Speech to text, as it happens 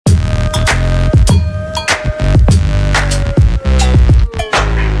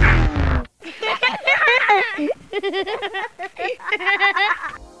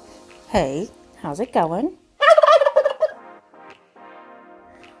Hey, how's it going?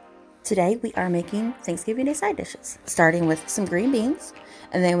 Today we are making Thanksgiving Day side dishes, starting with some green beans,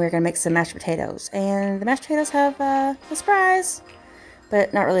 and then we're going to make some mashed potatoes. And the mashed potatoes have a surprise,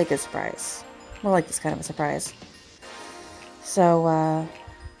 but not really a good surprise. More like this kind of a surprise. So,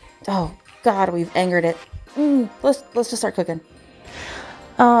 oh God, we've angered it. Let's just start cooking.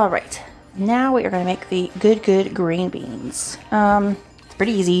 All right, now we are going to make the good green beans. It's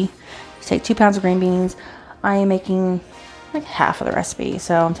pretty easy. You take 2 pounds of green beans. I am making like half of the recipe,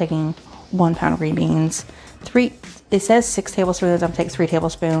 so I'm taking 1 pound of green beans. It says 6 tablespoons. I'm taking 3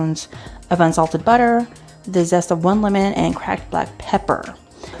 tablespoons of unsalted butter, the zest of 1 lemon, and cracked black pepper.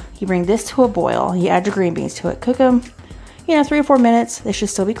 You bring this to a boil. You add your green beans to it. Cook them, 3 or 4 minutes. They should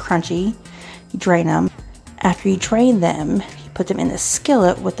still be crunchy. You drain them. After you drain them, you put them in the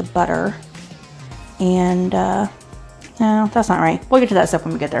skillet with the butter. And no, that's not right. We'll get to that stuff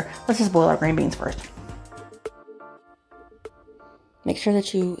when we get there. Let's just boil our green beans first. Make sure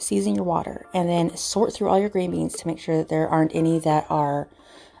that you season your water and then sort through all your green beans to make sure that there aren't any that are,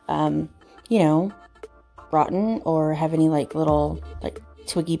 rotten or have any little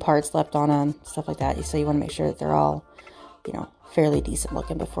twiggy parts left on them, stuff like that. So you want to make sure that they're all, fairly decent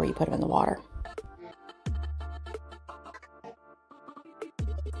looking before you put them in the water.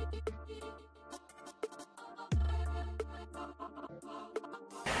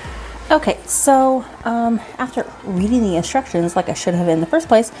 Okay, so after reading the instructions like I should have in the first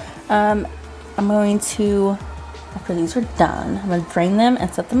place, I'm going to, after these are done, I'm going to drain them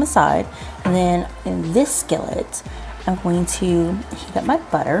and set them aside. And then in this skillet, I'm going to heat up my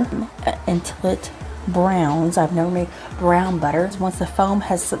butter until it browns. I've never made brown butter. Once the foam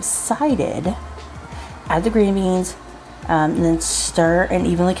has subsided, add the green beans, and then stir and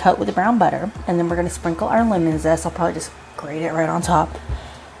evenly coat with the brown butter. And then we're going to sprinkle our lemon zest. I'll probably just grate it right on top.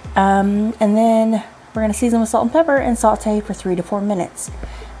 And then we're going to season with salt and pepper and saute for 3 to 4 minutes.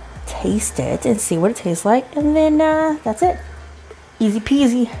 Taste it and see what it tastes like. And then that's it. Easy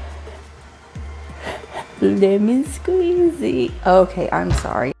peasy. Lemon squeezy. Okay, I'm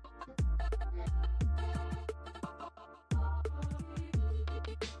sorry.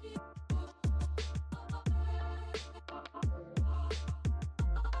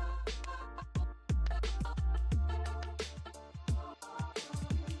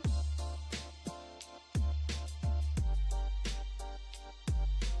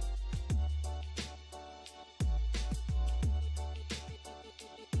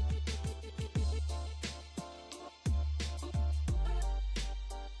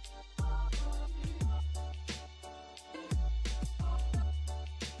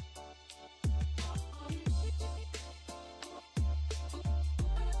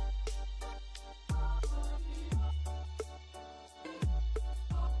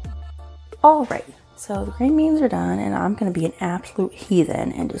 Alright, so the green beans are done, and I'm going to be an absolute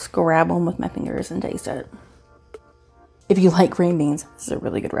heathen and just grab them with my fingers and taste it. If you like green beans, this is a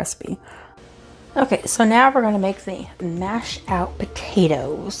really good recipe. Okay, so now we're going to make the mashed out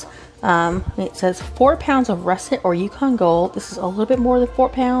potatoes. It says 4 pounds of russet or Yukon Gold. This is a little bit more than 4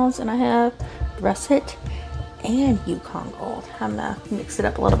 pounds, and I have russet and Yukon Gold. I'm going to mix it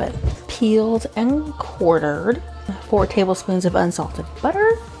up a little bit. Peeled and quartered. 4 tablespoons of unsalted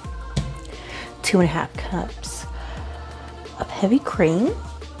butter. 2.5 cups of heavy cream.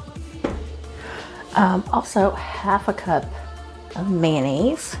 Also 1/2 cup of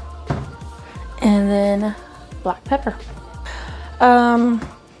mayonnaise. And then black pepper.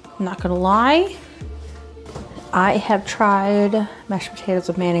 Not gonna lie, I have tried mashed potatoes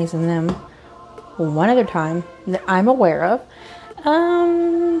with mayonnaise in them one other time that I'm aware of.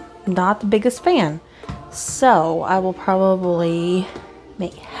 Not the biggest fan. So I will probably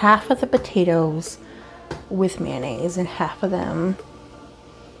make half of the potatoes with mayonnaise and half of them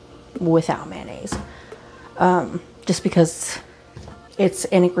without mayonnaise. Just because it's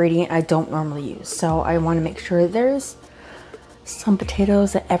an ingredient I don't normally use. So I want to make sure there's some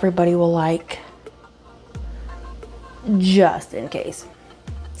potatoes that everybody will like, just in case.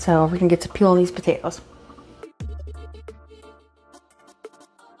 So we're gonna get to peeling these potatoes.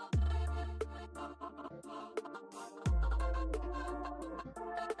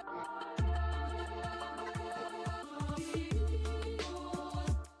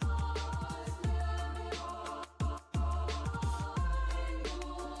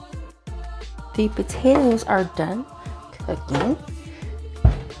 The potatoes are done cooking.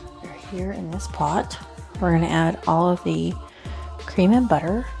 They're here in this pot. We're going to add all of the cream and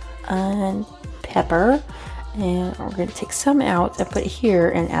butter and pepper, and we're going to take some out and put it here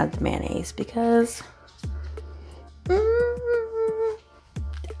and add the mayonnaise because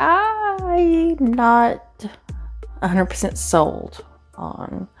I'm not 100% sold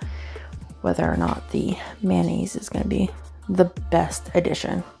on whether or not the mayonnaise is going to be the best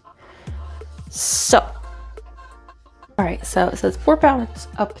addition. So, alright, so it says 4 pounds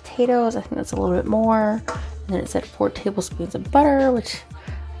of potatoes. I think that's a little bit more. And then it said 4 tablespoons of butter, which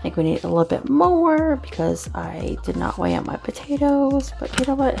I think we need a little bit more because I did not weigh out my potatoes. But you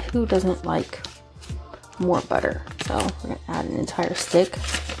know what? Who doesn't like more butter? So we're going to add an entire stick.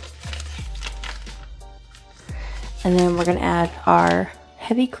 And then we're going to add our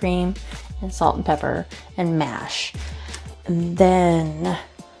heavy cream and salt and pepper and mash. And then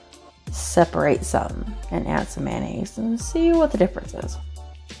separate some and add some mayonnaise and see what the difference is.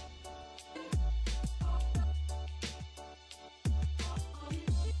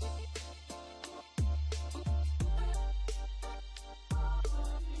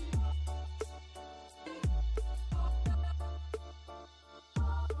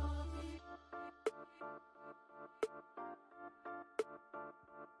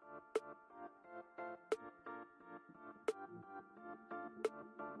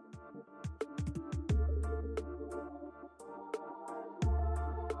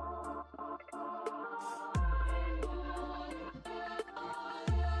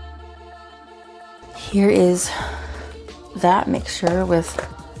 Here is that mixture with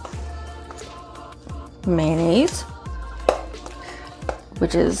mayonnaise,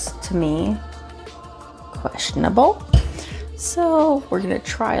 which is to me questionable. So we're gonna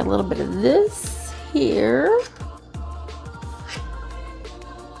try a little bit of this here.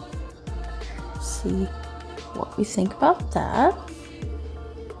 See what we think about that.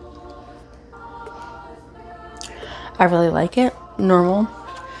 I really like it. Normal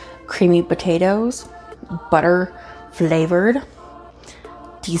creamy potatoes, butter flavored,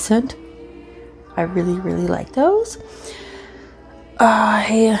 decent. I really like those.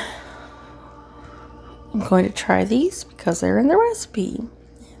 I am going to try these because they're in the recipe.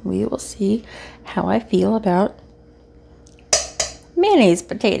 We will see how I feel about mayonnaise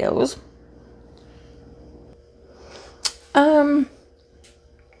potatoes.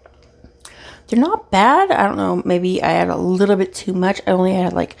 They're not bad. I don't know, maybe I add a little bit too much. I only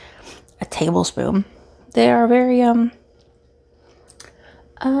added like a tablespoon. They are very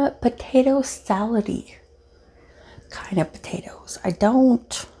potato salad-y kind of potatoes. I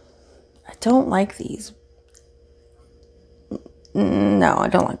don't like these. No, I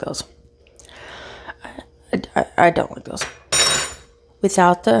don't like those. I don't like those.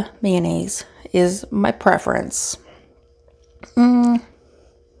 Without the mayonnaise is my preference.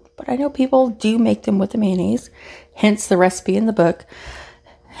 But I know people do make them with the mayonnaise, hence the recipe in the book,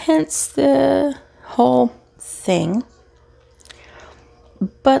 hence the whole thing.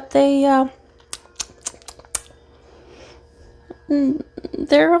 But they're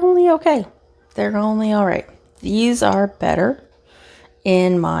only okay. They're only all right. These are better,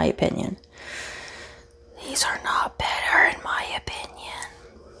 in my opinion. These are not better, in my opinion.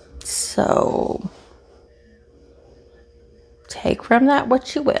 So take from that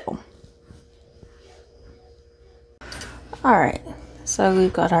what you will. Alright, so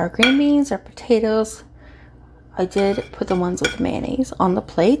we've got our green beans, our potatoes. I did put the ones with mayonnaise on the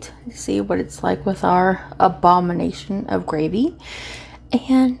plate to see what it's like with our abomination of gravy.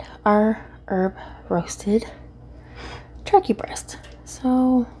 And our herb roasted turkey breast.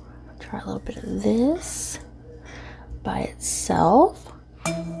 So try a little bit of this by itself.